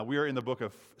We are in the book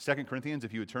of 2 Corinthians.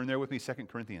 If you would turn there with me, 2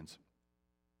 Corinthians.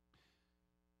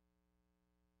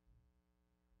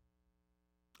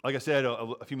 Like I said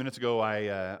a few minutes ago,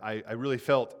 I really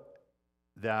felt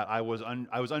that I was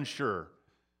unsure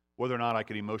whether or not I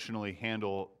could emotionally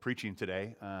handle preaching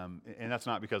today. And that's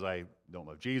not because I don't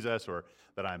love Jesus or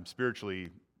that I'm spiritually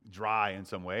dry in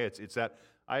some way. It's that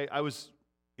I was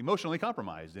emotionally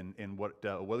compromised in what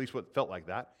at least what felt like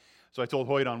that. So I told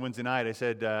Hoyt on Wednesday night, I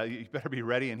said, you better be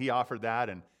ready, and he offered that.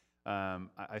 And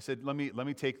I said, let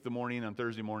me take the morning on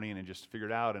Thursday morning and just figure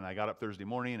it out. And I got up Thursday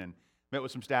morning and met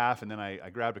with some staff, and then I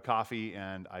grabbed a coffee,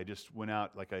 and I just went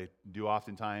out like I do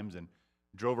oftentimes and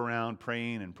drove around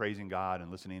praying and praising God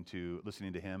and listening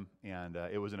to Him. And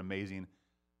it was an amazing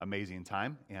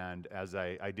time. And as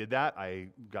I did that, I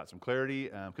got some clarity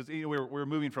because we're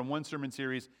moving from one sermon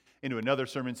series into another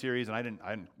sermon series, and I didn't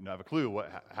have a clue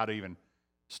how to even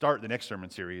start the next sermon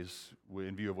series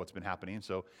in view of what's been happening.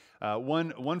 So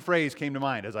one phrase came to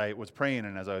mind as I was praying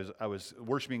and as I was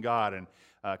worshiping God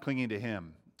and clinging to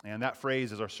Him. And that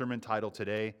phrase is our sermon title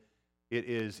today. It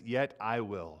is, "Yet I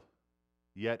will.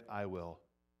 Yet I will."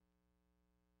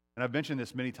 And I've mentioned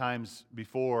this many times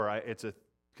before. It's a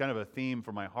kind of a theme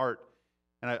for my heart,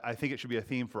 and I think it should be a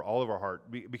theme for all of our heart,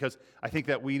 because I think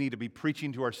that we need to be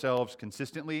preaching to ourselves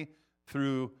consistently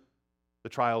through the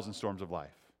trials and storms of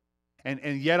life.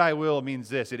 And yet I will means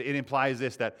this. It implies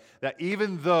this, that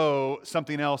even though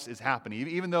something else is happening,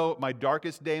 even though my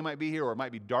darkest day might be here, or it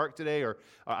might be dark today, or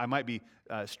I might be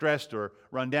stressed or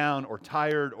run down or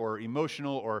tired or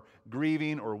emotional or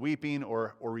grieving or weeping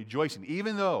or rejoicing,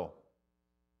 even though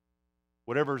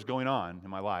whatever is going on in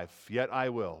my life, yet I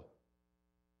will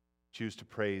choose to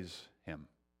praise Him.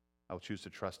 I will choose to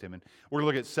trust Him. And we're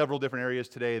going to look at several different areas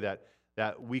today that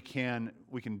we can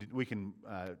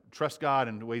trust God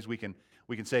in ways we can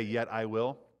say, "Yet I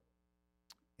will."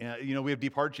 And, we have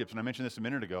deep hardships, and I mentioned this a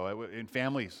minute ago, in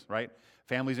families, right?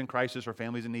 Families in crisis or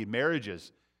families in need.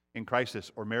 Marriages in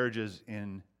crisis or marriages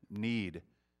in need.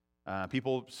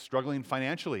 People struggling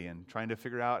financially and trying to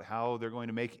figure out how they're going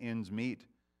to make ends meet.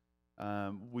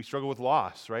 We struggle with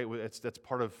loss, right? That's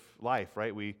part of life,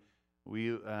 right? We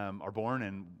are born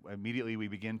and immediately we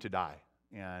begin to die.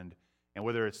 And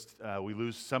whether it's we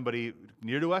lose somebody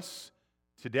near to us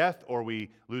to death, or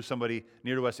we lose somebody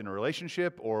near to us in a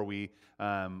relationship, or we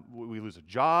lose a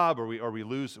job, or we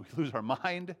lose our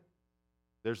mind,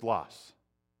 there's loss.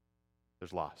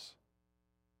 There's loss.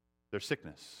 There's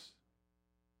sickness.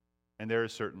 And there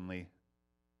is certainly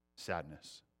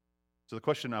sadness. So the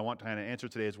question I want to kind of answer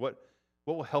today is what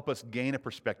will help us gain a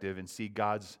perspective and see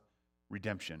God's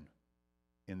redemption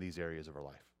in these areas of our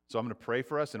life? So I'm going to pray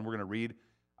for us, and we're going to read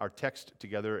our text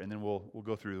together, and then we'll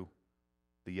go through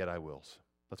the "Yet I wills."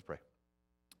 Let's pray.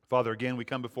 Father, again, we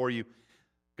come before you,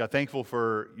 God, thankful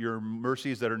for your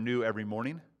mercies that are new every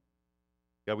morning.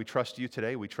 God, we trust you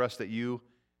today. We trust that you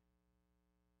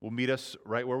will meet us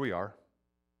right where we are.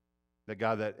 That,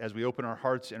 God, that as we open our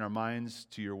hearts and our minds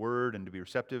to your word and to be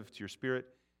receptive to your Spirit,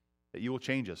 that you will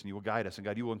change us and you will guide us. And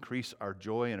God, you will increase our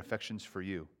joy and affections for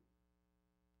you.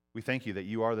 We thank you that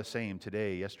you are the same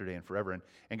today, yesterday, and forever.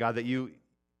 And God, that you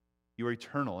are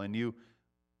eternal and you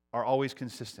are always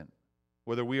consistent.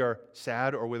 Whether we are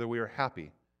sad or whether we are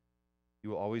happy,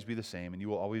 you will always be the same, and you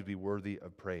will always be worthy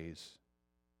of praise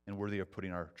and worthy of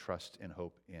putting our trust and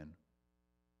hope in.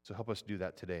 So help us do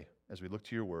that today as we look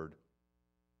to your word,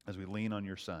 as we lean on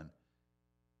your Son,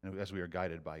 and as we are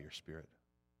guided by your Spirit.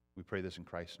 We pray this in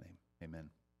Christ's name. Amen.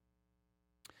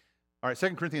 All right,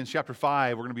 2 Corinthians chapter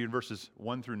 5, we're going to be in verses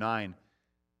 1 through 9.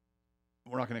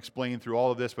 We're not going to explain through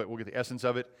all of this, but we'll get the essence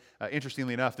of it.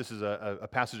 Interestingly enough, this is a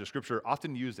passage of Scripture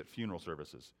often used at funeral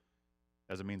services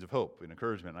as a means of hope and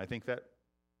encouragement. And I think that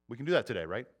we can do that today,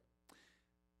 right?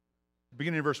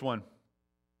 Beginning in verse 1.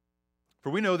 "For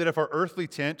we know that if our earthly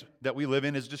tent that we live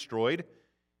in is destroyed,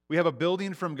 we have a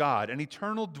building from God, an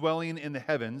eternal dwelling in the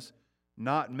heavens,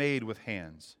 not made with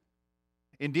hands.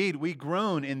 Indeed, we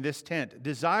groan in this tent,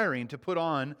 desiring to put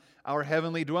on our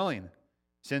heavenly dwelling,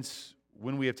 since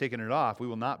when we have taken it off, we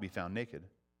will not be found naked.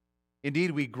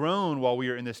 Indeed, we groan while we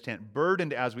are in this tent,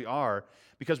 burdened as we are,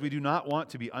 because we do not want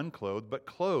to be unclothed, but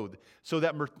clothed, so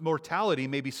that mortality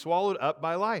may be swallowed up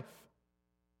by life.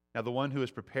 Now, the one who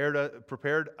has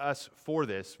prepared us for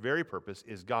this very purpose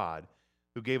is God,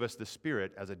 who gave us the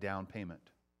Spirit as a down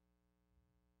payment.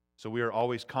 So we are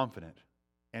always confident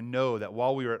and know that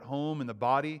while we are at home in the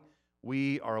body,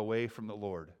 we are away from the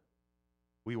Lord.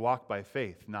 We walk by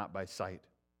faith, not by sight.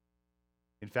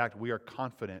 In fact, we are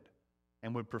confident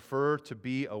and would prefer to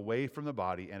be away from the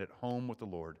body and at home with the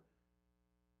Lord.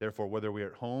 Therefore, whether we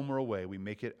are at home or away, we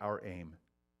make it our aim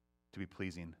to be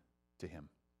pleasing to Him."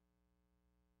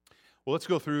 Well, let's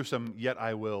go through some "yet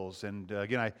I wills." And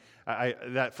again,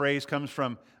 that phrase comes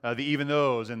from the "even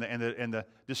those" and the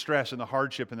distress and the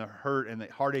hardship and the hurt and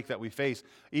the heartache that we face.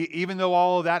 Even though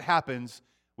all of that happens,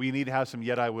 we need to have some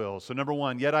 "yet I wills." So number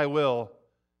one, "Yet I will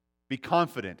be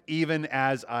confident, even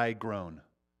as I groan."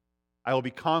 I will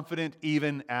be confident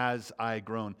even as I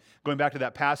groan. Going back to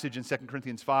that passage in 2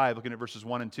 Corinthians 5, looking at verses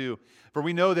 1 and 2. For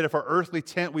we know that if our earthly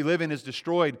tent we live in is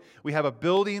destroyed, we have a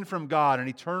building from God, an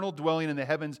eternal dwelling in the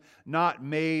heavens, not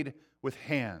made with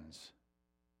hands.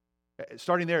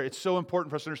 Starting there, it's so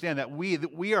important for us to understand that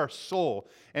we are soul,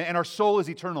 and our soul is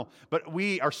eternal, but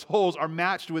our souls are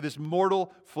matched with this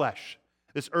mortal flesh,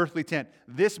 this earthly tent.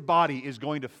 This body is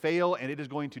going to fail, and it is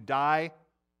going to die,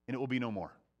 and it will be no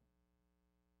more.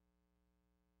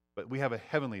 But we have a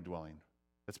heavenly dwelling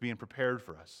that's being prepared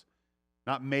for us,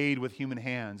 not made with human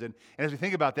hands. And as we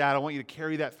think about that, I want you to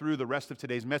carry that through the rest of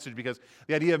today's message, because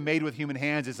the idea of made with human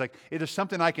hands is like, there's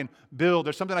something I can build,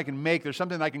 there's something I can make, there's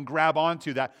something I can grab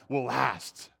onto that will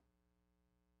last.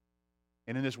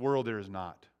 And in this world, there is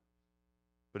not.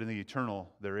 But in the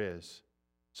eternal, there is.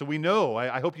 So we know,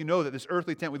 I hope you know that this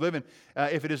earthly tent we live in,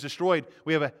 if it is destroyed,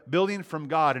 we have a building from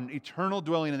God, an eternal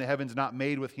dwelling in the heavens not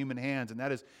made with human hands. And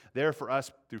that is there for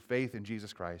us through faith in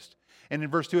Jesus Christ. And in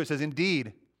verse 2 it says,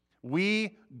 indeed,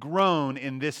 we groan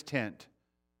in this tent,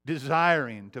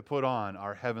 desiring to put on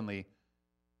our heavenly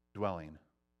dwelling.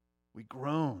 We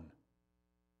groan.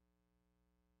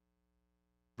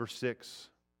 Verse 6,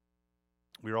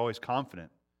 we are always confident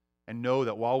and know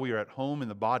that while we are at home in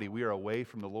the body, we are away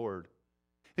from the Lord.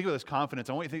 Think about this confidence.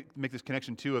 I want you to make this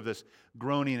connection too of this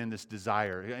groaning and this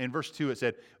desire. In verse 2 it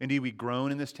said, indeed we groan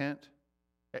in this tent.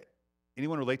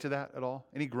 Anyone relate to that at all?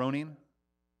 Any groaning?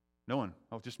 No one.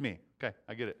 Oh, just me. Okay,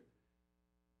 I get it.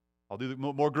 I'll do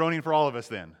more groaning for all of us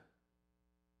then.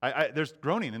 There's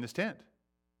groaning in this tent.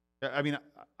 I mean,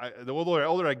 the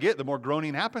older I get, the more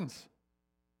groaning happens.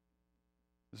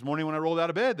 This morning when I rolled out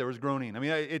of bed, there was groaning. I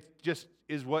mean, it just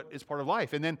is what is part of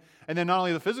life. And then not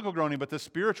only the physical groaning, but the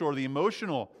spiritual or the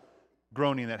emotional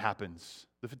groaning that happens,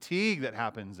 the fatigue that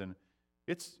happens, and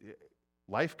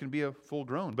life can be a full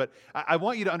groan. But I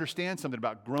want you to understand something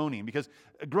about groaning, because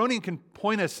groaning can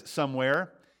point us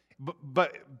somewhere,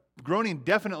 but groaning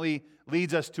definitely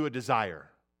leads us to a desire.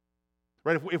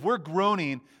 Right? If we're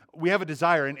groaning, we have a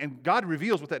desire, and God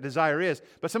reveals what that desire is,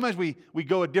 but sometimes we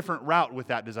go a different route with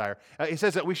that desire. He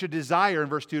says that we should desire, in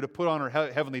verse 2, to put on our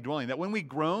heavenly dwelling, that when we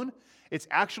groan, it's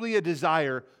actually a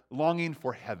desire longing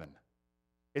for heaven.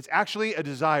 It's actually a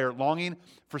desire longing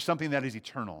for something that is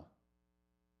eternal.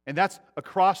 And that's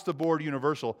across the board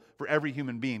universal for every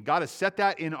human being. God has set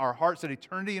that in our hearts, that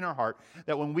eternity in our heart,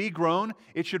 that when we groan,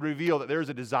 it should reveal that there is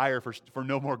a desire for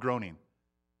no more groaning.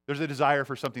 There's a desire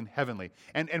for something heavenly.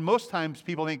 And most times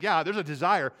people think, yeah, there's a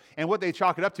desire. And what they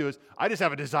chalk it up to is, I just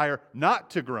have a desire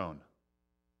not to groan.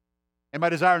 And my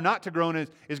desire not to groan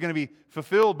is going to be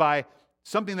fulfilled by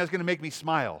something that's going to make me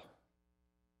smile.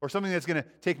 Or something that's going to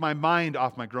take my mind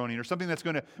off my groaning. Or something that's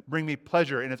going to bring me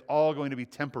pleasure. And it's all going to be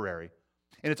temporary.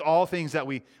 And it's all things that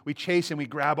we chase and we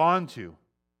grab onto.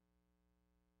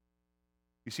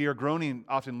 You see, our groaning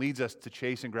often leads us to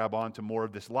chase and grab onto more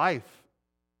of this life.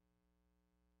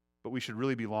 But we should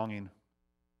really be longing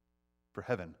for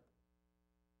heaven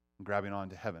and grabbing on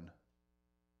to heaven.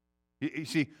 You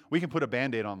see, we can put a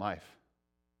Band-Aid on life.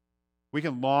 We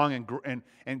can long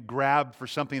and grab for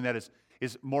something that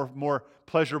is more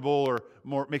pleasurable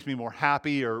or makes me more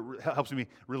happy or helps me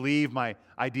relieve my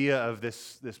idea of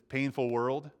this painful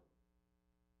world.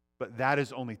 But that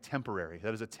is only temporary.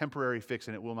 That is a temporary fix,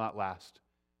 and it will not last.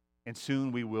 And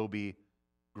soon we will be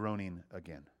groaning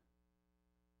again.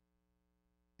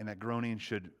 And that groaning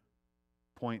should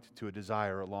point to a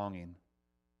desire, a longing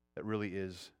that really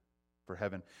is for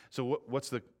heaven. So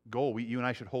what's the goal? You and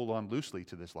I should hold on loosely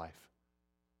to this life.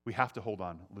 We have to hold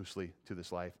on loosely to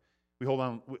this life. We hold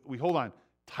on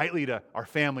tightly to our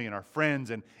family and our friends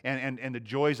and the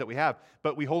joys that we have,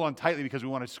 but we hold on tightly because we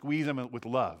want to squeeze them with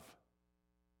love.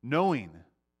 Holding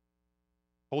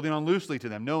on loosely to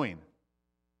them, knowing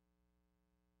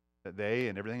that they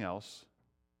and everything else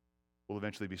will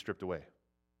eventually be stripped away.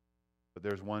 But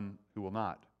there's one who will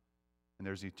not. And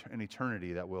there's an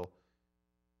eternity that will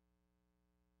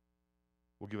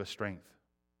give us strength,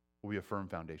 will be a firm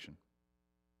foundation.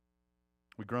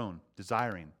 We groan,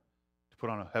 desiring to put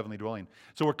on a heavenly dwelling.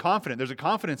 So we're confident. There's a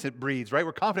confidence it breeds, right?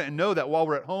 We're confident and know that while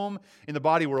we're at home in the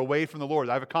body, we're away from the Lord.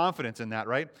 I have a confidence in that,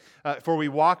 right? For we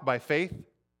walk by faith,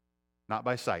 not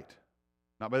by sight.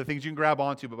 Not by the things you can grab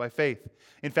onto, but by faith.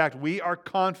 In fact, we are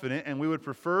confident and we would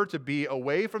prefer to be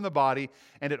away from the body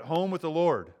and at home with the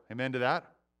Lord. Amen to that?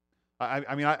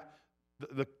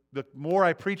 The the more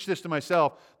I preach this to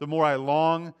myself, the more I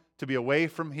long to be away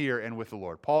from here and with the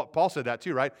Lord. Paul said that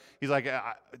too, right? He's like,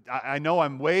 I know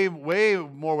I'm way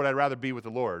more what I'd rather be with the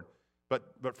Lord.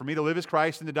 But for me to live as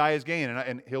Christ and to die as gain.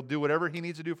 And he'll do whatever he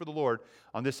needs to do for the Lord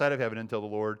on this side of heaven until the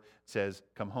Lord says,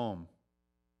 come home.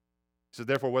 He says,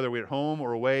 therefore, whether we're at home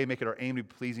or away, make it our aim to be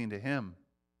pleasing to him.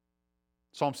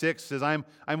 Psalm 6 says, I'm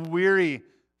weary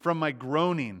from my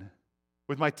groaning.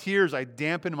 With my tears, I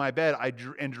dampen my bed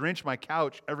and drench my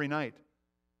couch every night.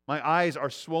 My eyes are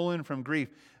swollen from grief.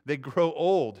 They grow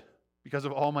old because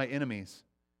of all my enemies.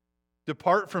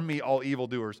 Depart from me, all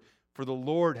evildoers, for the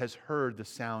Lord has heard the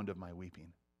sound of my weeping.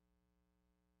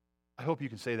 I hope you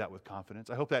can say that with confidence.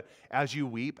 I hope that as you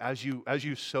weep, as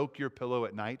you soak your pillow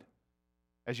at night,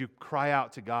 as you cry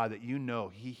out to God, that you know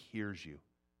he hears you,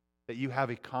 that you have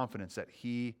a confidence that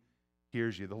he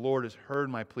hears you. The Lord has heard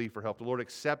my plea for help. The Lord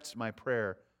accepts my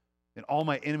prayer, and all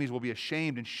my enemies will be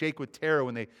ashamed and shake with terror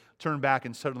when they turn back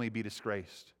and suddenly be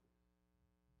disgraced.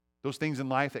 Those things in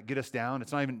life that get us down,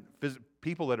 it's not even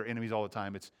people that are enemies all the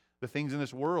time. It's the things in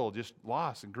this world, just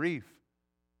loss and grief.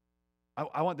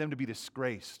 I want them to be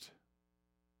disgraced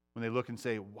when they look and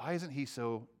say, why isn't he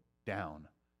so down?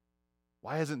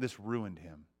 Why hasn't this ruined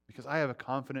him? Because I have a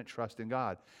confident trust in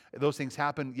God. Those things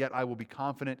happen, yet I will be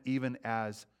confident even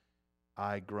as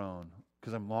I groan,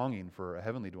 because I'm longing for a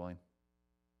heavenly dwelling.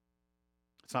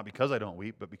 It's not because I don't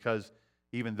weep, but because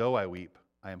even though I weep,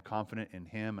 I am confident in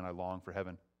him and I long for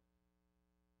heaven.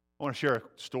 I want to share a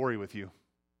story with you.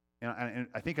 And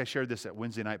I think I shared this at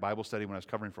Wednesday night Bible study when I was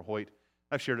covering for Hoyt.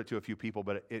 I've shared it to a few people,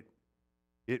 but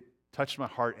it touched my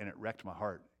heart and it wrecked my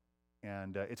heart.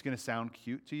 And it's going to sound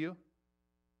cute to you.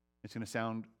 It's going to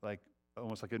sound like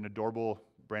almost like an adorable,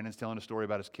 Brandon's telling a story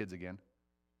about his kids again.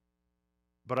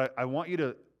 But I want you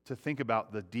to think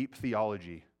about the deep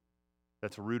theology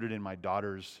that's rooted in my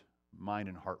daughter's mind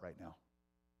and heart right now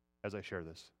as I share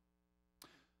this.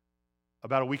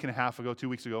 About a week and a half ago, 2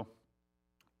 weeks ago,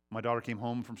 my daughter came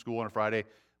home from school on a Friday.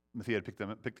 Mathia had picked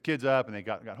the kids up, and they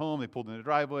got home. They pulled in the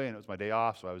driveway, and it was my day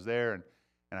off, so I was there. And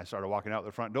I started walking out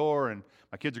the front door, and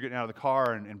my kids are getting out of the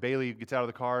car, and Bailey gets out of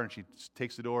the car, and she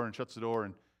takes the door and shuts the door,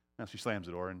 and now she slams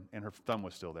the door, and her thumb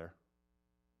was still there.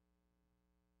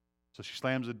 So she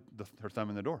slams her thumb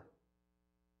in the door.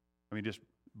 I mean, just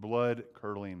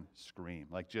blood-curdling scream,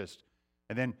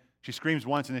 and then she screams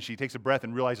once, and then she takes a breath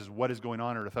and realizes what is going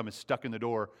on. Her thumb is stuck in the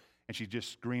door, and she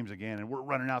just screams again. And we're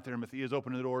running out there, and Mathia's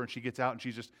opening the door, and she gets out,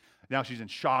 and now she's in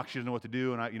shock. She doesn't know what to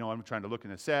do, and I'm trying to look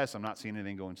and assess. I'm not seeing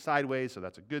anything going sideways, so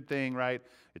that's a good thing, right?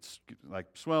 It's like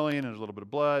swelling, and there's a little bit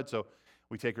of blood, so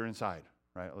we take her inside,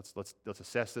 right? Let's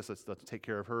assess this. Let's take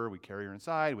care of her. We carry her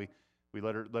inside. We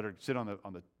let her sit on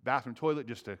the bathroom toilet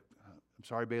just to. I'm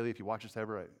sorry, Bailey, if you watch this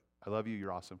ever. I love you.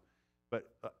 You're awesome. But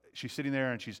she's sitting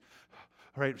there, and she's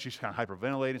kind of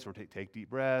hyperventilating, so we take deep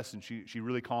breaths, and she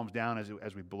really calms down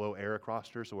as we blow air across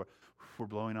her. So we're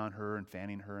blowing on her and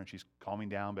fanning her, and she's calming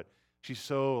down. But she's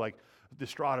so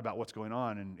distraught about what's going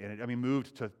on, and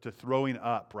moved to throwing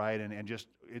up, right? And just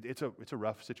it's a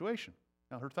rough situation.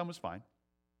 Now her thumb was fine,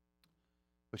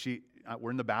 but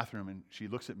we're in the bathroom, and she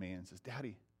looks at me and says,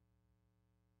 "Daddy,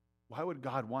 why would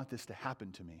God want this to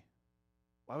happen to me?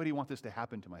 Why would he want this to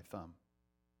happen to my thumb?"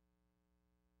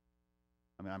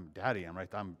 I mean,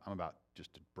 I'm about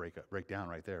just to break down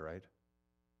right there, right?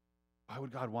 Why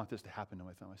would God want this to happen to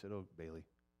my thumb? I said, "Oh, Bailey,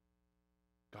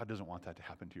 God doesn't want that to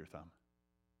happen to your thumb."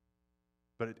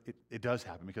 But it does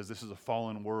happen because this is a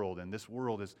fallen world, and this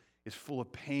world is full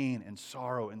of pain and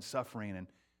sorrow and suffering, and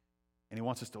he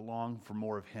wants us to long for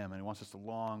more of him, and he wants us to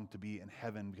long to be in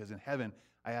heaven, because in heaven,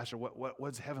 I asked her,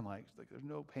 what's heaven like? She's like, there's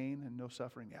no pain and no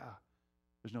suffering. Yeah,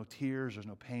 there's no tears, there's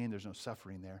no pain, there's no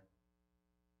suffering there.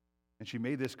 And she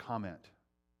made this comment.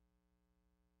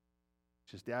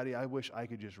 She says, "Daddy, I wish I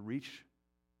could just reach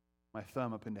my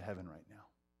thumb up into heaven right now.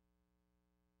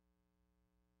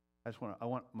 I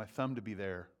want my thumb to be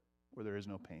there where there is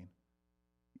no pain."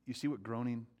 You see what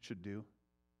groaning should do?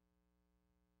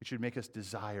 It should make us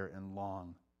desire and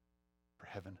long for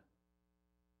heaven,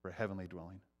 for a heavenly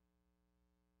dwelling.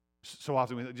 So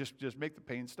often we just make the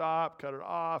pain stop, cut it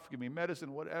off, give me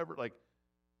medicine, whatever.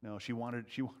 No, she wanted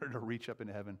to reach up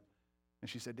into heaven. And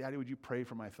she said, "Daddy, would you pray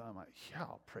for my thumb?" Yeah,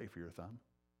 I'll pray for your thumb.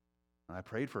 And I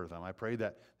prayed for her thumb. I prayed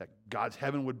that God's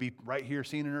heaven would be right here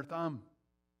seen in her thumb.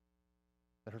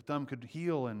 That her thumb could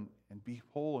heal and be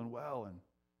whole and well. And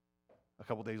a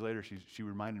couple days later, she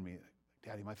reminded me,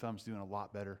 "Daddy, my thumb's doing a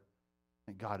lot better.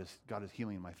 And God is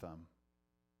healing my thumb."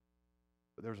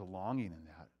 But there's a longing in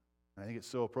that. And I think it's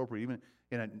so appropriate. Even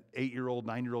in an 8-year-old,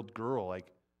 9-year-old girl,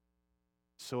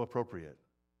 so appropriate.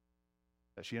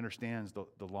 That she understands the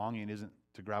longing isn't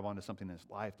to grab onto something in this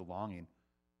life. The longing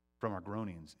from our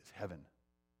groanings is heaven.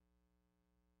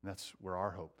 And that's where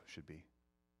our hope should be.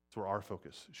 That's where our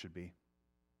focus should be.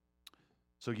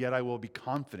 So yet I will be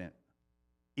confident,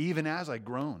 even as I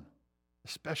groan,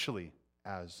 especially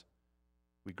as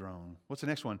we groan. What's the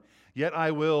next one? Yet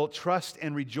I will trust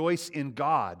and rejoice in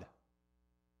God,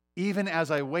 even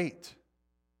as I wait.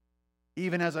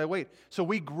 Even as I wait. So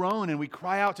we groan and we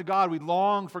cry out to God. We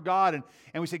long for God.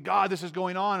 And we say, God, this is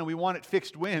going on. And we want it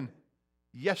fixed when?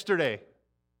 Yesterday.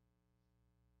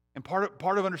 And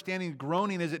part of understanding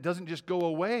groaning is it doesn't just go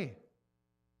away.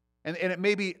 And it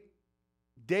may be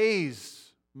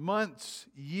days, months,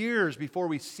 years before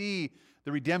we see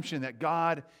the redemption that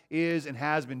God is and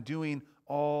has been doing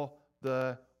all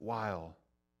the while.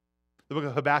 The book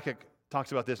of Habakkuk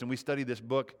talks about this, and we studied this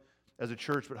book as a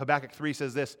church. But Habakkuk 3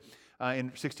 says this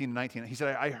in 16 and 19. He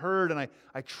said, I heard and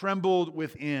I trembled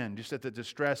within, just at the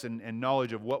distress and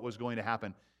knowledge of what was going to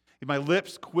happen. My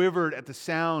lips quivered at the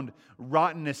sound.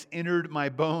 Rottenness entered my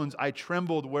bones. I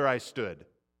trembled where I stood.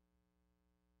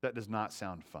 That does not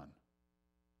sound fun.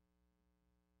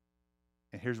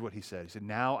 And here's what he said. He said,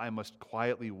 now I must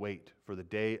quietly wait for the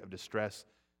day of distress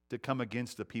to come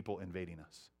against the people invading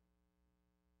us.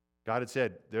 God had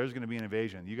said, there's going to be an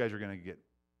invasion. You guys are going to get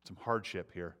some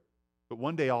hardship here. But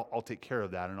one day I'll take care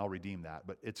of that and I'll redeem that.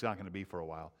 But it's not going to be for a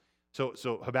while. So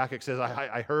Habakkuk says,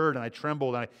 I heard and I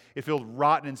trembled and it felt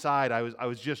rotten inside. I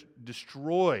was just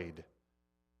destroyed.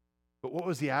 But what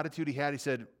was the attitude he had? He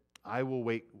said, I will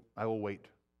wait. I will wait.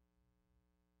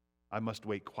 I must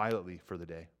wait quietly for the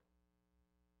day.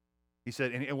 He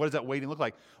said, and what does that waiting look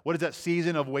like? What does that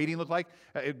season of waiting look like?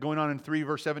 Going on in 3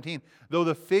 verse 17. Though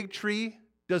the fig tree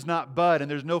does not bud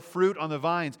and there's no fruit on the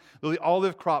vines, though the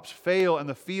olive crops fail and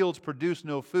the fields produce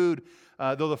no food,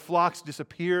 though the flocks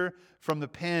disappear from the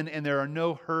pen and there are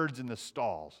no herds in the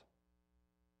stalls.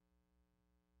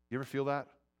 You ever feel that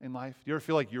in life? Do you ever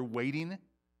feel like you're waiting?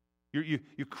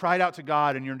 You cried out to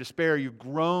God and you're in despair. You've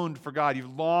groaned for God.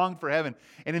 You've longed for heaven.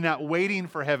 And in that waiting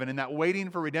for heaven, in that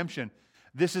waiting for redemption,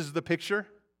 this is the picture.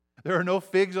 There are no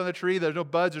figs on the tree. There's no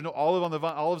buds. There's no olives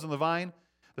on the vine.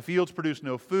 The fields produce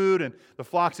no food and the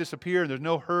flocks disappear and there's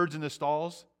no herds in the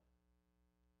stalls.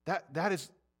 That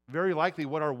is very likely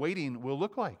what our waiting will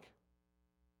look like.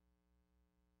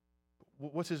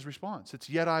 What's his response? It's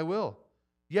yet I will.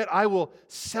 Yet I will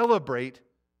celebrate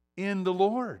in the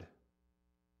Lord.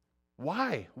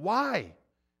 Why? Why?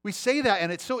 We say that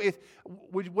and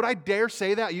would I dare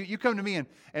say that? You come to me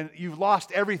and you've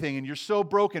lost everything and you're so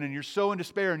broken and you're so in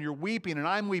despair and you're weeping and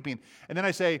I'm weeping. And then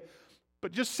I say,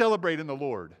 but just celebrate in the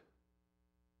Lord.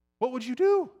 What would you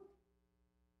do?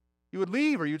 You would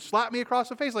leave or you'd slap me across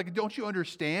the face. Like, don't you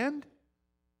understand?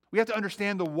 We have to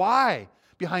understand the why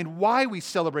behind why we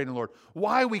celebrate in the Lord.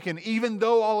 Why we can, even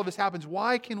though all of this happens,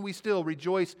 why can we still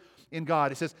rejoice in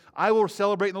God? It says, I will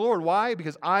celebrate in the Lord. Why?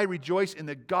 Because I rejoice in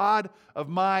the God of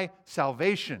my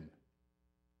salvation.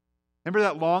 Remember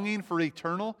that longing for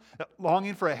eternal, that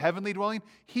longing for a heavenly dwelling?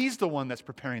 He's the one that's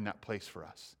preparing that place for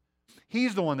us.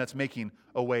 He's the one that's making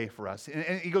a way for us.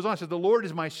 And he goes on and says, the Lord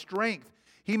is my strength.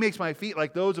 He makes my feet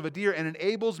like those of a deer and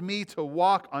enables me to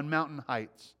walk on mountain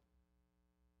heights.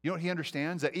 You know what he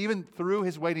understands? That even through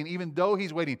his waiting, even though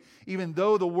he's waiting, even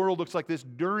though the world looks like this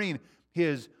during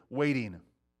his waiting,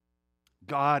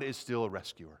 God is still a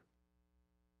rescuer.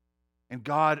 And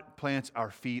God plants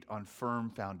our feet on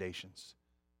firm foundations,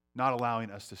 not allowing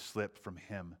us to slip from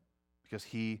him because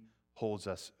he holds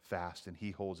us fast and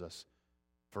he holds us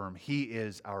firm. He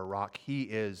is our rock. He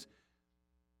is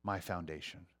my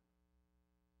foundation.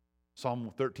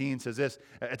 Psalm 13 says this,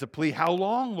 it's a plea, how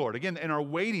long, Lord? Again, in our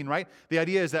waiting, right? The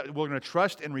idea is that we're going to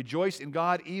trust and rejoice in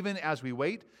God even as we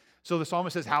wait. So the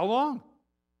psalmist says, how long?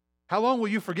 How long will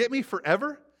you forget me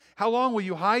forever? How long will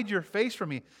you hide your face from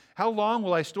me? How long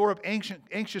will I store up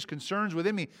anxious concerns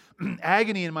within me,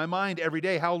 agony in my mind every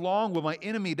day? How long will my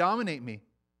enemy dominate me?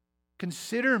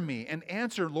 Consider me and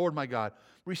answer, Lord my God.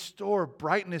 Restore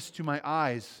brightness to my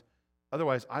eyes.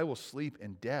 Otherwise, I will sleep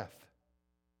in death.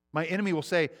 My enemy will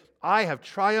say, I have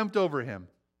triumphed over him,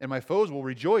 and my foes will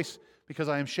rejoice because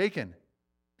I am shaken.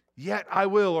 Yet I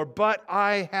will, but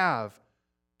I have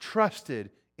trusted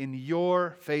in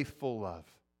your faithful love.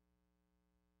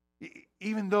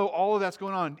 Even though all of that's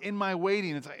going on in my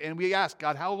waiting, and we ask,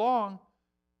 God, how long?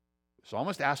 The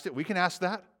psalmist asked it. We can ask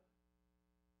that.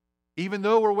 Even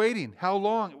though we're waiting, how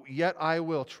long? Yet I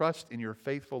will trust in your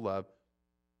faithful love,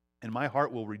 and my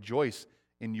heart will rejoice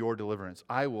in your deliverance.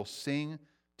 I will sing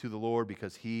to the Lord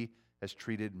because he has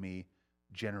treated me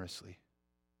generously.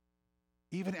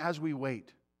 Even as we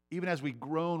wait, even as we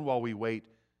groan while we wait,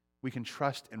 we can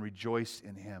trust and rejoice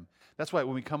in Him. That's why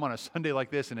when we come on a Sunday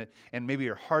like this and maybe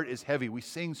your heart is heavy, we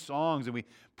sing songs and we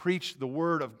preach the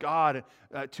Word of God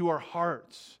to our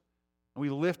hearts. And we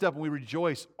lift up and we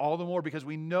rejoice all the more because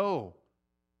we know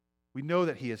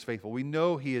that He is faithful. We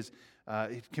know He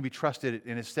can be trusted,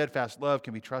 and His steadfast love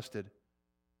can be trusted.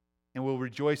 And we'll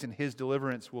rejoice in His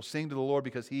deliverance. We'll sing to the Lord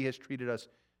because He has treated us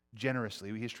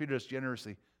generously. He has treated us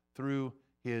generously through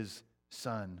His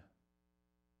Son.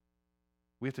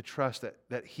 We have to trust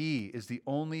that He is the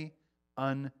only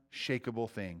unshakable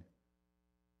thing.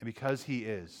 And because He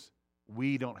is,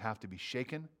 we don't have to be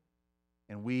shaken,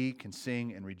 and we can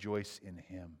sing and rejoice in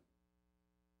Him.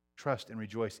 Trust and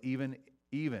rejoice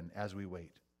even as we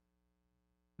wait.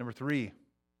 Number 3,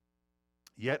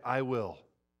 yet I will.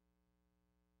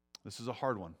 This is a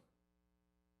hard one.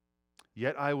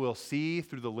 Yet I will see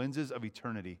through the lenses of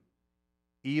eternity,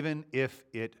 even if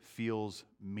it feels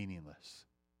meaningless.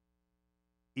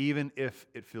 Even if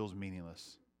it feels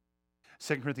meaningless.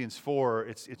 2 Corinthians 4,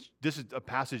 this is a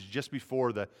passage just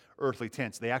before the earthly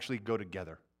tense. They actually go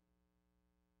together.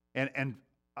 And I'm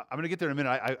going to get there in a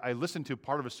minute. I listened to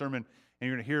part of a sermon, and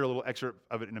you're going to hear a little excerpt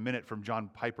of it in a minute from John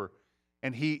Piper.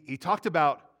 And he talked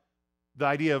about the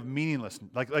idea of meaningless.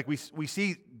 Like we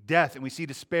see death, and we see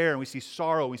despair, and we see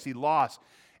sorrow, we see loss.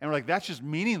 And we're like, that's just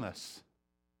meaningless.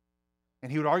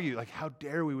 And he would argue, like, how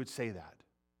dare we would say that?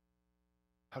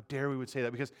 How dare we would say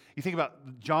that? Because you think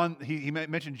about John, he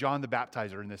mentioned John the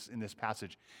Baptizer in this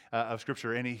passage of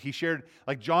Scripture. And he shared,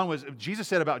 like Jesus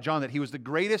said about John that he was the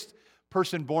greatest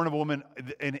person born of a woman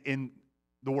in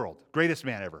the world. Greatest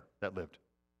man ever that lived.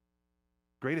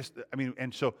 Greatest,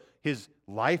 and so his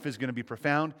life is going to be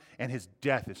profound, and his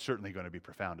death is certainly going to be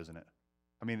profound, isn't it?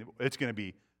 It's going to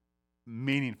be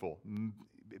meaningful,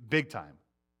 big time.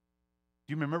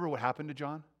 Do you remember what happened to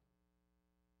John?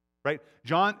 Right?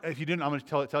 John, if you didn't, I'm going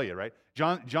to tell you, right?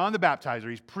 John the Baptizer,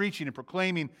 he's preaching and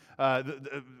proclaiming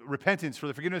the repentance for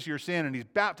the forgiveness of your sin, and he's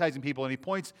baptizing people, and he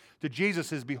points to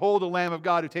Jesus as, behold, the Lamb of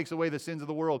God who takes away the sins of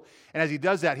the world. And as he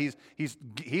does that, he's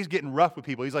getting rough with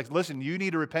people. He's like, listen, you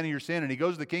need to repent of your sin. And he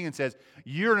goes to the king and says,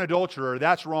 you're an adulterer.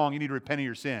 That's wrong. You need to repent of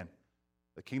your sin.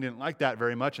 The king didn't like that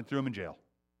very much and threw him in jail.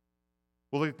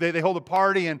 Well, they hold a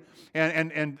party, and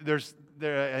there's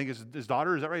I think it's his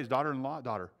daughter, is that right? His daughter-in-law?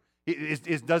 Daughter. He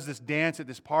does this dance at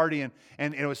this party,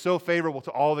 and it was so favorable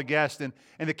to all the guests. And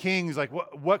the king's like,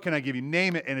 what can I give you?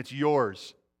 Name it, and it's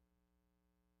yours.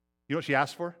 You know what she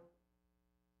asked for?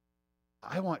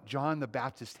 I want John the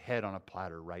Baptist's head on a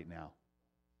platter right now.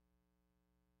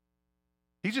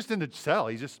 He's just in the cell.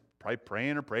 He's just probably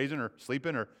praying or praising or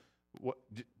sleeping or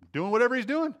doing whatever he's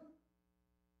doing.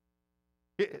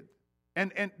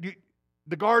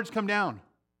 The guards come down.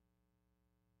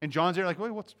 And John's there like,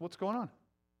 wait, what's going on?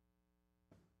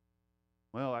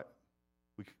 Well,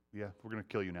 we're going to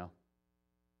kill you now.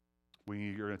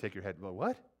 You're going to take your head. Well,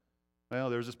 what? Well,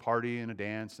 there was this party and a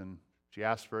dance, and she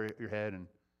asked for your head, and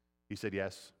he said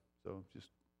yes. So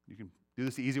you can do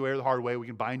this the easy way or the hard way. We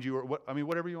can bind you, or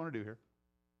whatever you want to do here.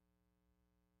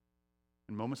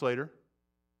 And moments later,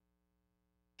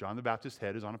 John the Baptist's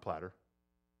head is on a platter,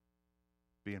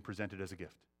 being presented as a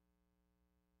gift.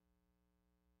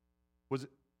 Was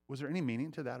there any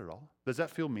meaning to that at all? Does that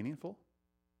feel meaningful?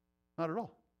 Not at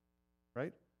all,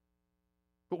 right?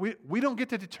 But we don't get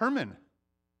to determine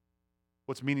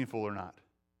what's meaningful or not.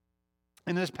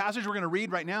 And in this passage we're going to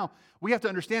read right now, we have to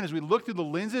understand as we look through the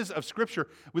lenses of Scripture,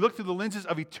 we look through the lenses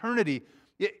of eternity,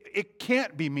 it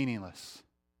can't be meaningless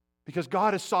because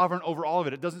God is sovereign over all of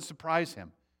it. It doesn't surprise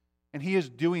Him, and He is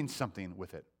doing something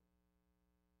with it.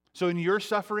 So in your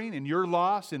suffering, in your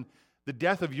loss, in the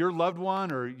death of your loved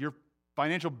one or your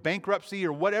financial bankruptcy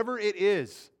or whatever it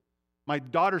is, my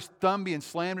daughter's thumb being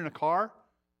slammed in a car,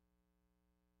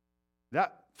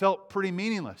 that felt pretty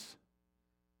meaningless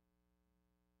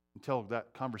until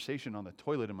that conversation on the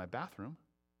toilet in my bathroom,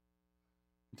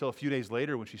 until a few days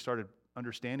later when she started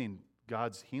understanding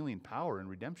God's healing power and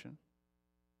redemption.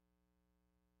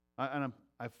 I'm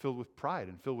filled with pride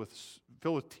and filled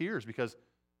with tears because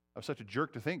I was such a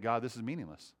jerk to think, God, this is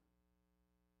meaningless.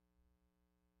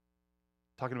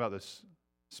 Talking about this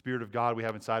Spirit of God we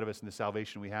have inside of us and the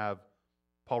salvation we have,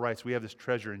 Paul writes, we have this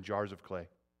treasure in jars of clay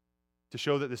to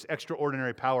show that this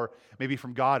extraordinary power may be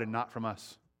from God and not from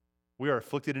us. We are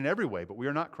afflicted in every way, but we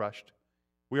are not crushed.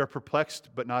 We are perplexed,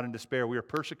 but not in despair. We are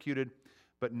persecuted,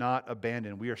 but not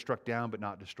abandoned. We are struck down, but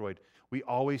not destroyed. We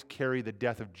always carry the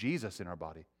death of Jesus in our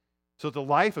body, so that the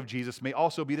life of Jesus may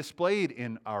also be displayed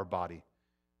in our body.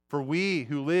 For we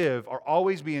who live are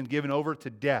always being given over to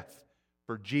death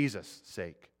for Jesus'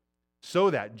 sake, so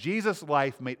that Jesus'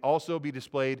 life may also be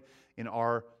displayed in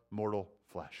our mortal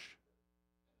flesh.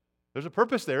 There's a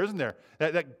purpose there, isn't there?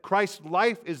 That Christ's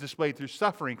life is displayed through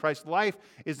suffering. Christ's life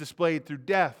is displayed through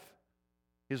death.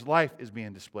 His life is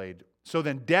being displayed. So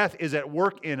then death is at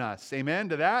work in us. Amen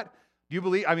to that? Do you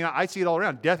believe? I mean, I see it all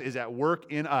around. Death is at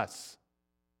work in us,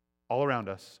 all around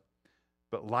us.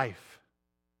 But life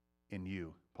in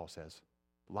you, Paul says.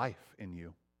 Life in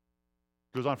you.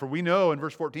 Goes on, for we know in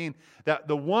verse 14 that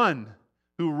the one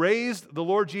who raised the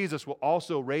Lord Jesus will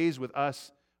also raise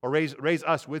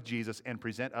us with Jesus and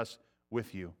present us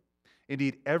with you.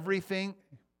 Indeed, everything,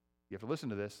 you have to listen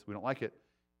to this, we don't like it,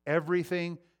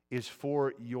 everything is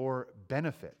for your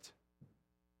benefit.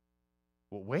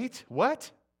 Well, wait,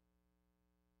 what?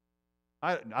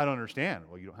 I don't understand.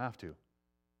 Well, you don't have to.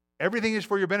 Everything is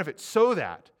for your benefit, so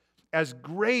that as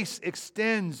grace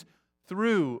extends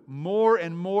through more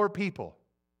and more people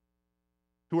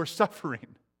who are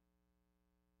suffering,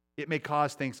 it may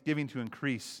cause thanksgiving to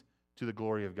increase to the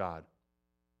glory of God.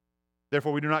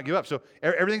 Therefore, we do not give up. So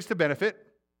everything's to benefit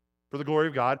for the glory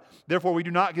of God. Therefore, we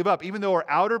do not give up. Even though our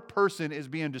outer person is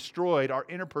being destroyed, our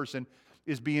inner person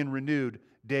is being renewed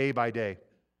day by day.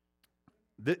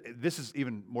 This is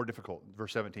even more difficult.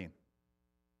 Verse 17.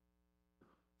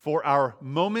 For our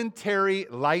momentary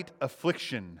light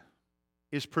affliction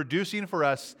is producing for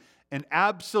us an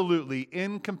absolutely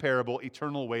incomparable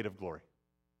eternal weight of glory.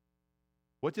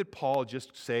 What did Paul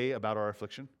just say about our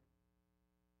affliction?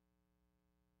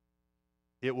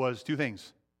 It was two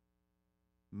things.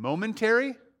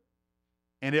 Momentary,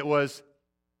 and it was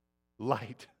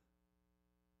light.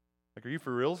 Like, are you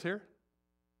for reals here?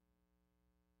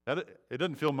 It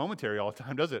doesn't feel momentary all the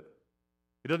time, does it?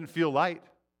 It doesn't feel light.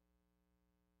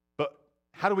 But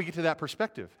how do we get to that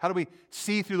perspective? How do we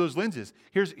see through those lenses?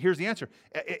 Here's the answer.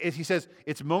 He says,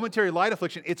 it's momentary light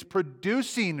affliction. It's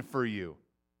producing for you.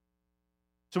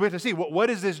 So we have to see, what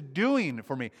is this doing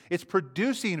for me? It's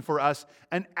producing for us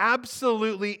an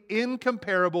absolutely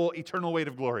incomparable eternal weight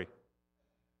of glory.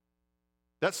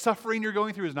 That suffering you're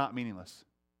going through is not meaningless.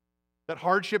 That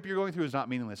hardship you're going through is not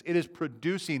meaningless. It is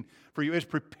producing for you, it is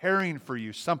preparing for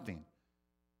you something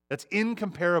that's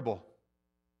incomparable.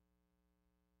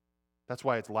 That's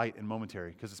why it's light and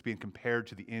momentary, because it's being compared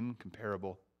to the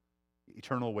incomparable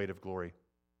eternal weight of glory.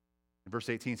 And verse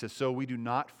 18 says, so we do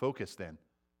not focus then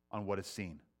on what is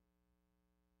seen.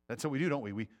 That's what we do, don't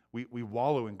we? We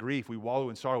wallow in grief, we wallow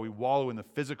in sorrow, we wallow in the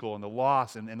physical and the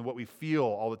loss and what we feel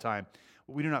all the time.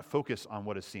 But we do not focus on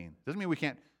what is seen. Doesn't mean we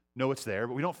can't know it's there,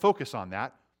 but we don't focus on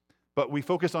that. But we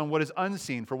focus on what is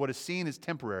unseen, for what is seen is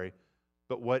temporary,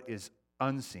 but what is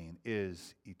unseen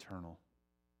is eternal.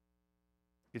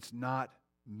 It's not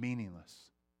meaningless.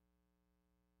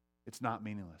 It's not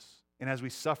meaningless. And as we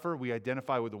suffer, we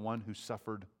identify with the one who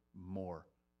suffered more.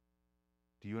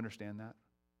 Do you understand that?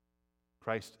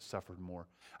 Christ suffered more.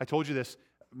 I told you this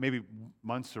maybe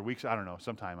months or weeks, I don't know,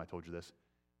 sometime I told you this.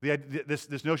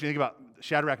 This notion, you think about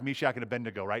Shadrach, Meshach, and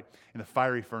Abednego, right? In the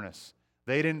fiery furnace.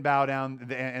 They didn't bow down,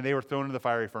 and they were thrown into the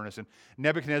fiery furnace. And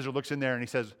Nebuchadnezzar looks in there and he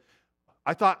says,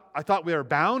 I thought we were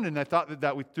bound, and I thought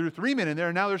that we threw 3 men in there,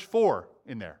 and now there's 4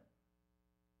 in there.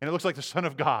 And it looks like the Son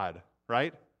of God,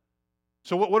 right?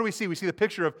 So what do we see? We see the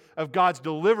picture of God's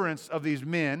deliverance of these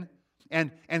men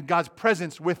and God's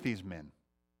presence with these men.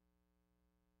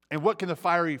 And what can the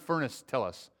fiery furnace tell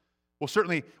us? Well,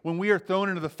 certainly, when we are thrown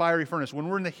into the fiery furnace, when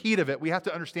we're in the heat of it, we have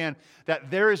to understand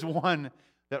that there is one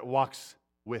that walks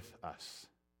with us,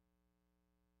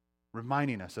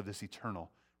 reminding us of this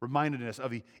eternal, reminding us of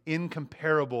the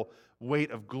incomparable weight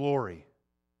of glory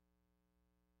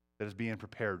that is being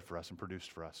prepared for us and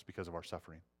produced for us because of our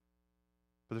suffering.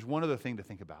 But there's one other thing to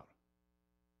think about.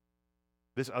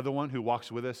 This other one who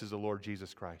walks with us is the Lord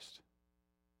Jesus Christ.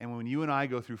 And when you and I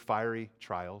go through fiery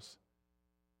trials,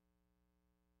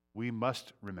 we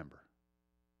must remember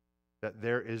that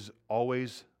there is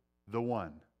always the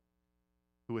one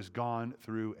who has gone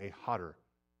through a hotter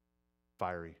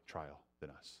fiery trial than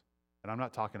us. And I'm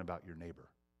not talking about your neighbor.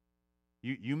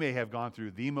 You may have gone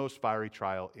through the most fiery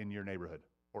trial in your neighborhood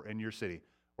or in your city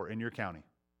or in your county.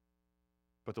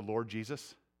 But the Lord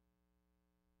Jesus,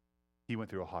 he went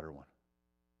through a hotter one.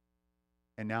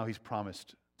 And now he's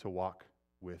promised to walk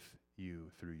with you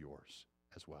through yours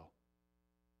as well.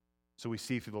 So we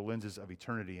see through the lenses of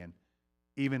eternity, and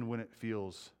even when it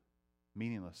feels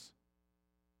meaningless,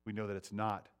 we know that it's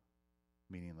not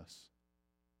meaningless.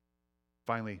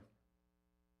 Finally,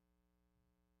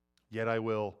 yet I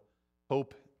will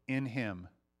hope in him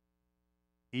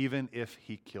even if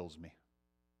he kills me.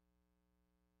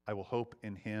 I will hope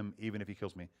in him even if he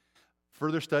kills me.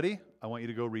 Further study, I want you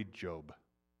to go read Job.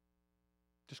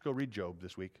 Just go read Job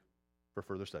this week for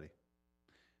further study.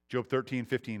 Job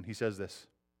 13:15, he says this.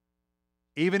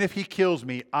 Even if he kills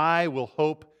me, I will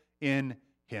hope in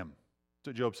him. That's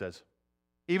what Job says.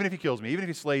 Even if he kills me, even if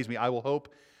he slays me, I will hope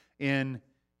in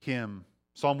him.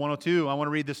 Psalm 102, I want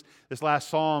to read this last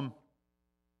psalm,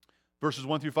 verses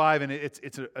 1 through 5, and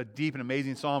it's a deep and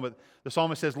amazing psalm, but the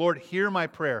psalmist says, Lord, hear my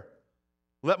prayer.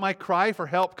 Let my cry for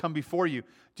help come before you.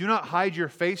 Do not hide your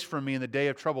face from me in the day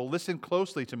of trouble. Listen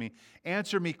closely to me.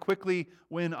 Answer me quickly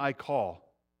when I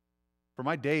call. For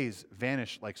my days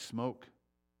vanish like smoke,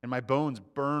 and my bones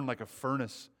burn like a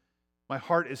furnace. My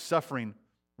heart is suffering,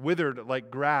 withered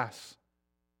like grass.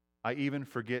 I even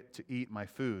forget to eat my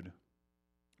food.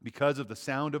 Because of the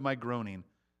sound of my groaning,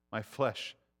 my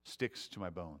flesh sticks to my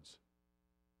bones.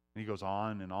 And he goes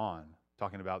on and on,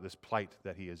 talking about this plight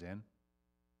that he is in. And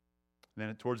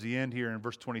then towards the end here in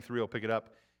verse 23, I'll pick it up.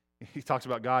 He talks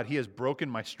about God. He has broken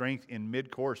my strength in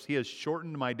mid-course. He has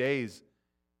shortened my days.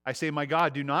 I say, my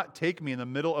God, do not take me in the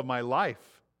middle of my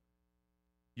life.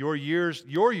 Your years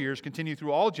continue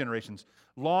through all generations.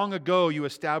 Long ago you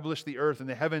established the earth, and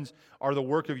the heavens are the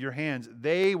work of your hands.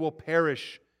 They will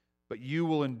perish, but you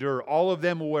will endure. All of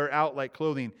them will wear out like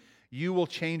clothing. You will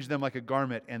change them like a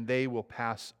garment, and they will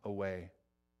pass away.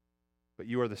 But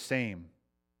you are the same,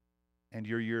 and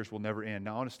your years will never end.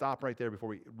 Now I want to stop right there before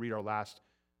we read our last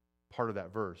part of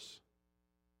that verse.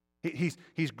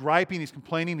 He's griping, he's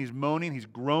complaining, he's moaning, he's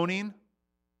groaning.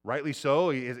 Rightly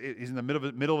so. He's in the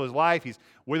middle of his life. He's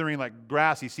withering like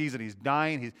grass. He sees that he's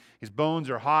dying. His bones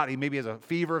are hot. He maybe has a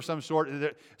fever of some sort.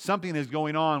 Something is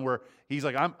going on where he's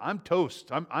like, I'm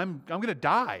toast. I'm going to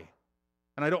die,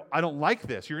 and I don't like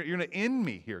this. You're going to end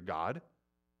me here, God.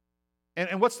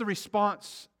 And what's the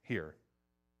response here?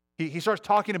 He starts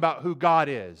talking about who God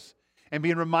is and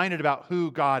being reminded about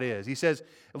who God is. He says,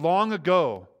 long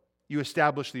ago you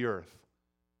established the earth.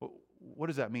 What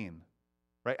does that mean?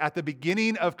 Right? At the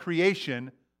beginning of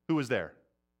creation, who was there?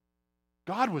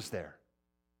 God was there.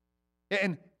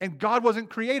 And God wasn't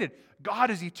created.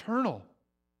 God is eternal.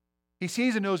 He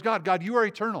sees and knows God. God, you are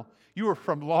eternal. You were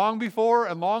from long before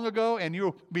and long ago, and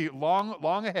you'll be long,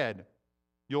 long ahead.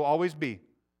 You'll always be.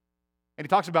 And he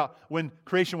talks about when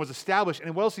creation was established.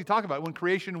 And what else does he talk about? When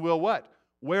creation will what?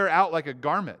 Wear out like a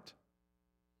garment.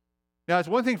 Now, it's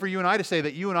one thing for you and I to say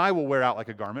that you and I will wear out like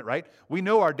a garment, right? We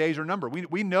know our days are numbered.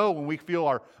 We know when we feel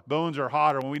our bones are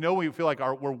hot, or when we know we feel like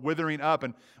we're withering up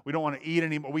and we don't want to eat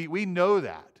anymore. We know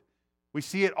that. We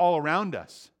see it all around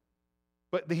us.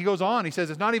 But he goes on. He says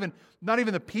it's not even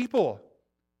the people.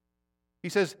 He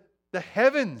says the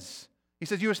heavens. He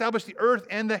says you established the earth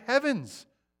and the heavens.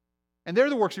 And they're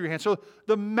the works of your hands. So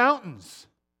the mountains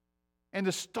and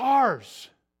the stars,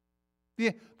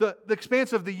 the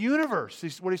expanse of the universe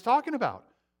is what he's talking about.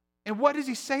 And what does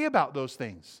he say about those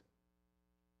things?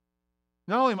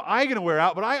 Not only am I going to wear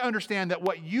out, but I understand that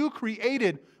what you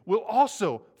created will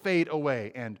also fade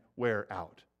away and wear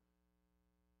out.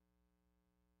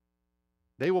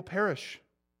 They will perish,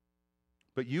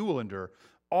 but you will endure.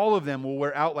 All of them will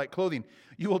wear out like clothing.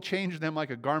 You will change them like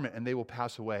a garment, and they will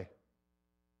pass away.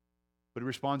 But he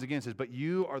responds again and says, but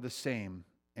you are the same,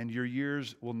 and your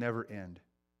years will never end.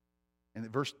 And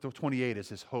verse 28 is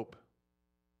his hope.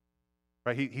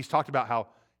 Right? He's talked about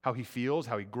how he feels,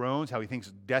 how he groans, how he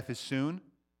thinks death is soon.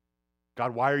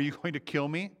 God, why are you going to kill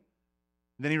me?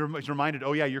 And then he's reminded,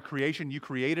 oh yeah, your creation, you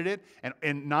created it.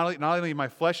 And not only my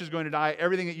flesh is going to die,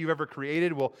 everything that you've ever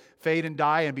created will fade and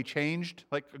die and be changed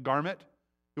like a garment.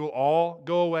 It will all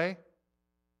go away.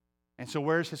 And so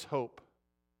where's his hope?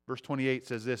 Verse 28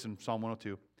 says this in Psalm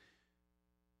 102.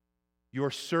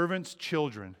 Your servants'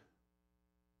 children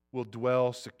will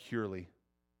dwell securely,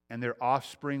 and their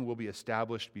offspring will be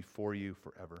established before you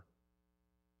forever.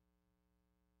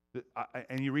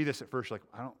 And you read this at first, like,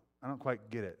 I don't quite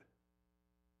get it.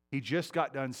 He just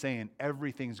got done saying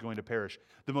everything's going to perish.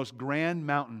 The most grand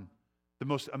mountain, the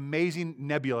most amazing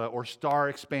nebula or star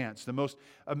expanse, the most,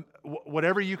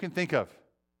 whatever you can think of,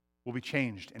 will be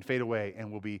changed and fade away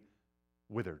and will be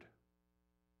withered.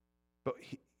 But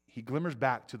he glimmers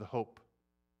back to the hope.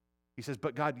 He says,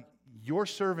 but God, your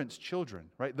servants' children,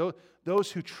 right?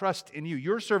 Those who trust in you,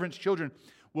 your servants' children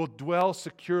will dwell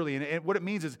securely. And what it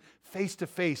means is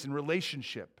face-to-face in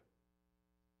relationship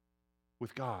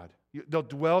with God. They'll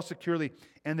dwell securely,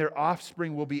 and their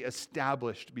offspring will be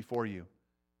established before you.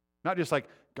 Not just like,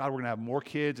 God, we're going to have more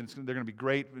kids, and they're going to be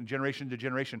great from generation to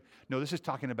generation. No, this is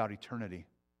talking about eternity.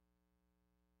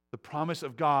 The promise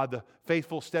of God, the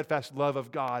faithful, steadfast love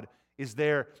of God is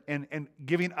there and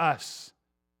giving us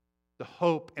the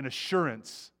hope and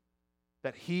assurance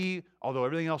that He, although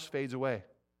everything else fades away,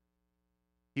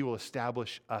 He will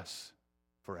establish us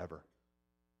forever.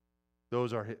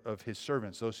 Those are of His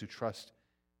servants, those who trust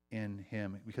in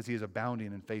Him, because He is abounding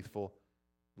in faithful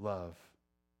love.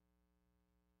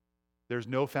 There's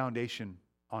no foundation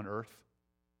on earth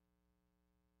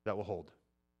that will hold.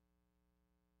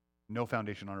 No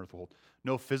foundation on earth will hold.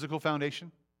 No physical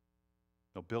foundation.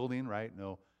 No building, right?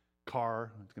 No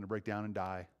car that's going to break down and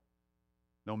die.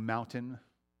 No mountain.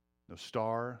 No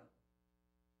star.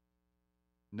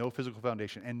 No physical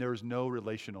foundation. And there's no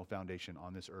relational foundation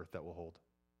on this earth that will hold.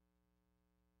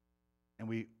 And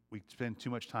we spend too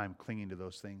much time clinging to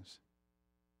those things.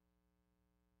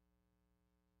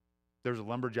 There's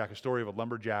a story of a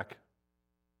lumberjack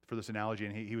for this analogy,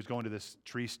 and he was going to this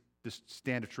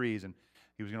stand of trees, and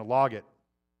he was going to log it.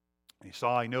 And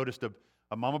he noticed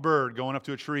a mama bird going up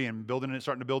to a tree and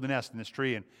starting to build a nest in this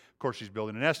tree. And of course, she's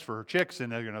building a nest for her chicks,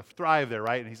 and they're going to thrive there,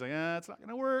 right? And he's like, it's not going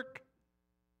to work.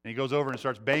 And he goes over and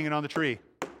starts banging on the tree.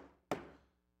 And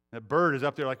the bird is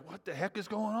up there like, what the heck is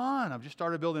going on? I've just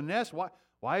started building a nest.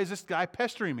 Why is this guy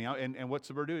pestering me? And what's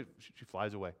the bird do? She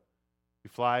flies away. She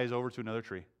flies over to another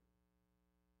tree.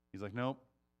 He's like, nope,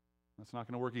 that's not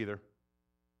going to work either.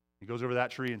 He goes over to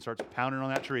that tree and starts pounding on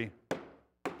that tree.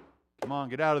 Come on,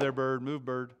 get out of there, bird. Move,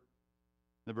 bird.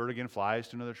 The bird again flies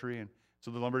to another tree. And so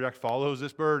the lumberjack follows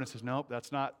this bird and says, nope,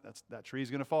 that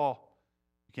tree's going to fall.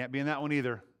 You can't be in that one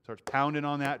either. Starts pounding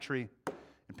on that tree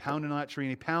and pounding on that tree.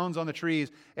 And he pounds on the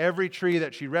trees. Every tree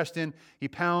that she rests in, he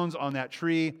pounds on that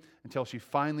tree until she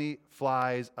finally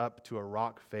flies up to a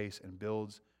rock face and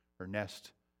builds her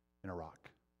nest in a rock.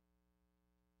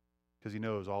 Because he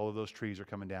knows all of those trees are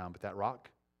coming down, but that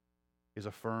rock is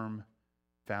a firm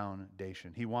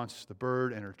foundation. He wants the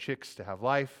bird and her chicks to have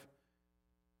life,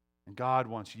 and God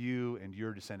wants you and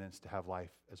your descendants to have life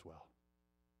as well.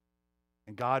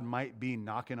 And God might be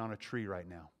knocking on a tree right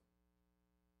now,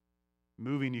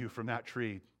 moving you from that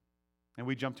tree, and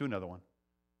we jump to another one.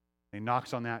 And he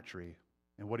knocks on that tree,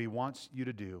 and what he wants you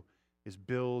to do is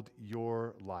build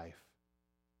your life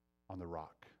on the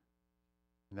rock.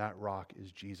 And that rock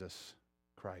is Jesus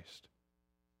Christ.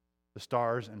 The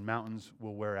stars and mountains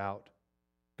will wear out.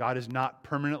 God is not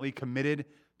permanently committed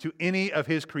to any of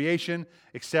his creation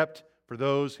except for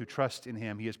those who trust in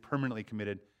him. He is permanently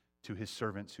committed to his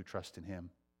servants who trust in him.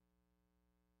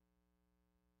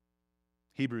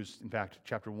 Hebrews, in fact,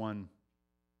 chapter 1,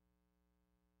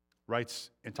 writes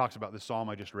and talks about this psalm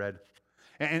I just read.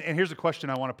 And here's a question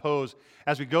I want to pose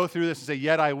as we go through this and say,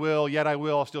 yet I will,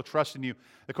 I'll still trust in you.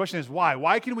 The question is why?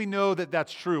 Why can we know that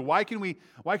that's true? Why can we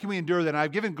endure that? And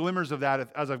I've given glimmers of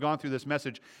that as I've gone through this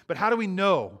message. But how do we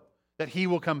know that he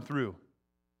will come through?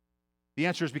 The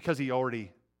answer is because he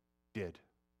already did.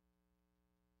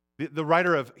 The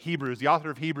writer of Hebrews, the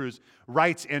author of Hebrews,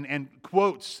 writes and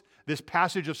quotes this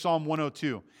passage of Psalm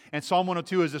 102. And Psalm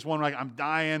 102 is this one like, I'm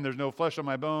dying, there's no flesh on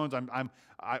my bones, I'm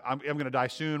going to die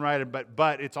soon, right?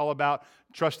 But it's all about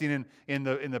trusting in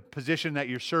the position that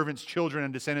your servants, children,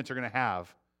 and descendants are going to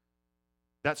have.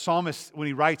 That psalmist, when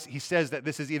he writes, he says that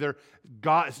this is either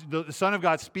God, the Son of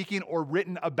God speaking or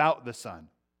written about the Son.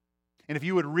 And if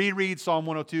you would reread Psalm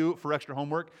 102 for extra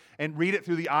homework and read it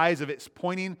through the eyes of it's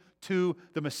pointing to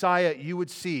the Messiah, you would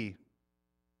see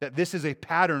that this is a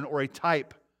pattern or a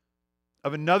type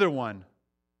of another one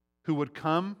who would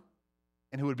come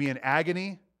and who would be in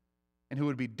agony and who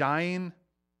would be dying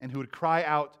and who would cry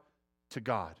out to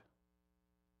God.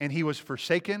 And he was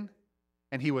forsaken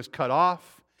and he was cut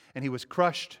off and he was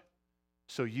crushed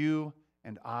so you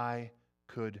and I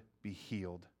could be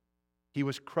healed. He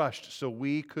was crushed so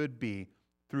we could be,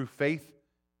 through faith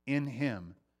in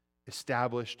him,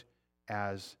 established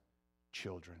as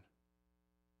children.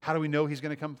 How do we know he's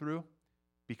going to come through?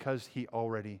 Because he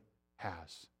already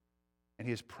has. And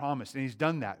he has promised, and he's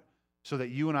done that so that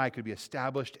you and I could be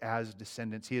established as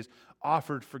descendants. He has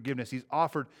offered forgiveness. He's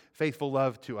offered faithful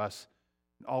love to us.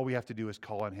 And all we have to do is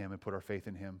call on him and put our faith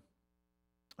in him.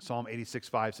 Psalm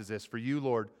 86:5 says this, "For you,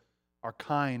 Lord, are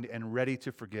kind and ready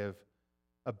to forgive,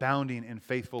 abounding in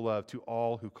faithful love to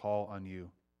all who call on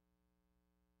you."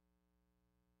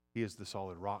 He is the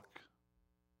solid rock.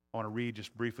 I want to read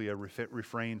just briefly a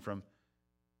refrain from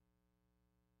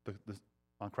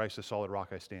On Christ the solid rock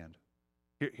I stand.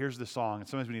 Here's the song, and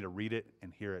sometimes we need to read it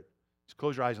and hear it. Just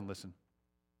close your eyes and listen.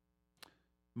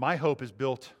 My hope is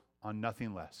built on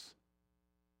nothing less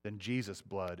than Jesus'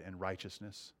 blood and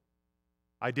righteousness.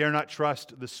 I dare not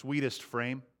trust the sweetest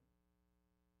frame,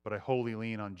 but I wholly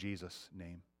lean on Jesus'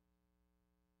 name.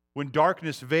 When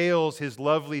darkness veils his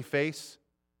lovely face,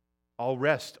 I'll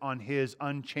rest on his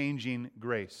unchanging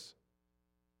grace.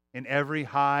 In every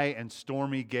high and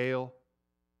stormy gale,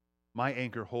 my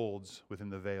anchor holds within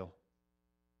the veil.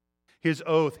 His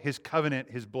oath, his covenant,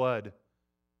 his blood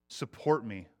support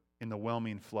me in the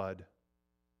whelming flood.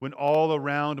 When all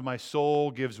around my soul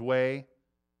gives way,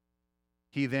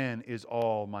 he then is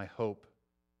all my hope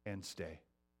and stay.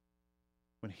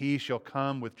 When he shall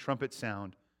come with trumpet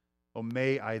sound, O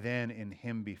may I then in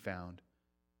him be found,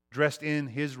 dressed in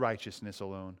his righteousness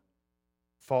alone,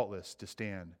 faultless to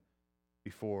stand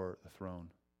before the throne.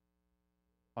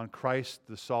 On Christ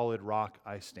the solid rock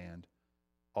I stand.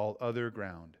 All other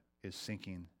ground is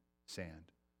sinking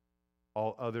sand.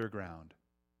 All other ground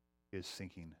is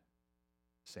sinking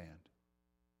sand.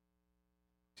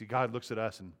 See, God looks at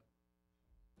us and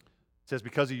says,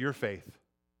 because of your faith,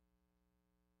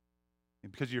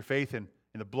 and because of your faith in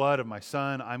the blood of my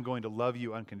Son, I'm going to love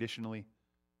you unconditionally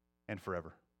and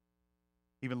forever.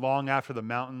 Even long after the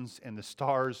mountains and the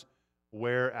stars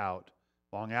wear out,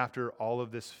 long after all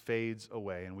of this fades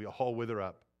away and we all wither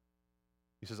up,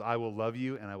 he says, I will love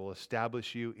you and I will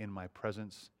establish you in my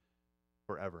presence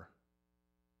forever.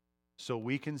 So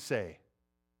we can say,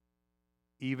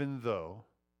 even though, ...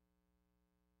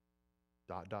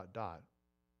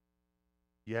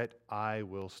 yet I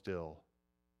will still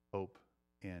hope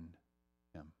in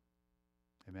him.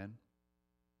 Amen.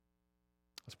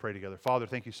 Let's pray together. Father,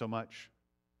 thank you so much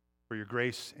for your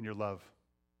grace and your love.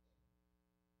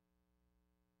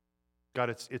 God,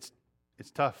 it's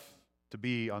tough to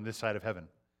be on this side of heaven.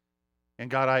 And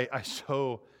God, I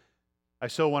so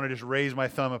want to just raise my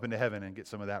thumb up into heaven and get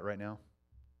some of that right now.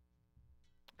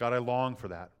 God, I long for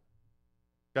that.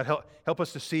 God, help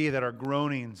us to see that our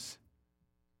groanings,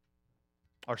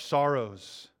 our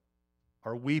sorrows,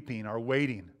 our weeping, our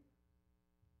waiting,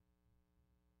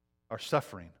 our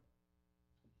suffering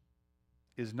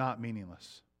is not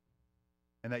meaningless.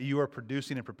 And that you are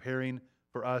producing and preparing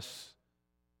for us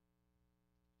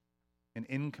an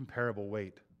incomparable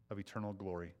weight of eternal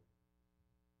glory.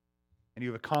 And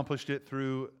you have accomplished it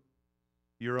through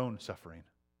your own suffering.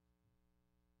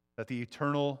 That the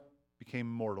eternal became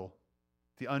mortal,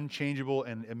 the unchangeable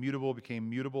and immutable became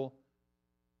mutable,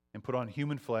 and put on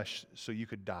human flesh so you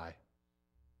could die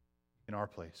in our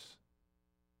place.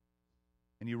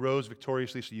 And you rose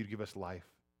victoriously so you'd give us life.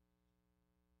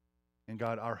 And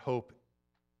God, our hope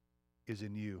is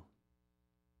in you.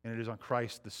 And it is on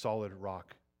Christ, the solid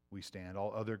rock, we stand.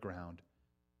 All other ground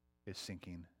is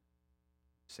sinking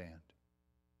sand.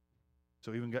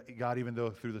 So even God, even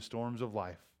though through the storms of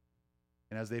life,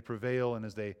 and as they prevail and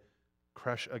as they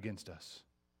crush against us,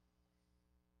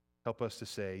 help us to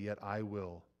say, yet I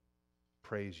will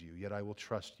praise you, yet I will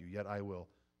trust you, yet I will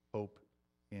hope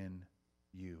in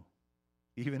you.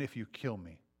 Even if you kill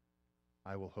me,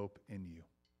 I will hope in you.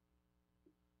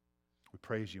 We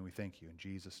praise you and we thank you in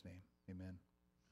Jesus' name. Amen.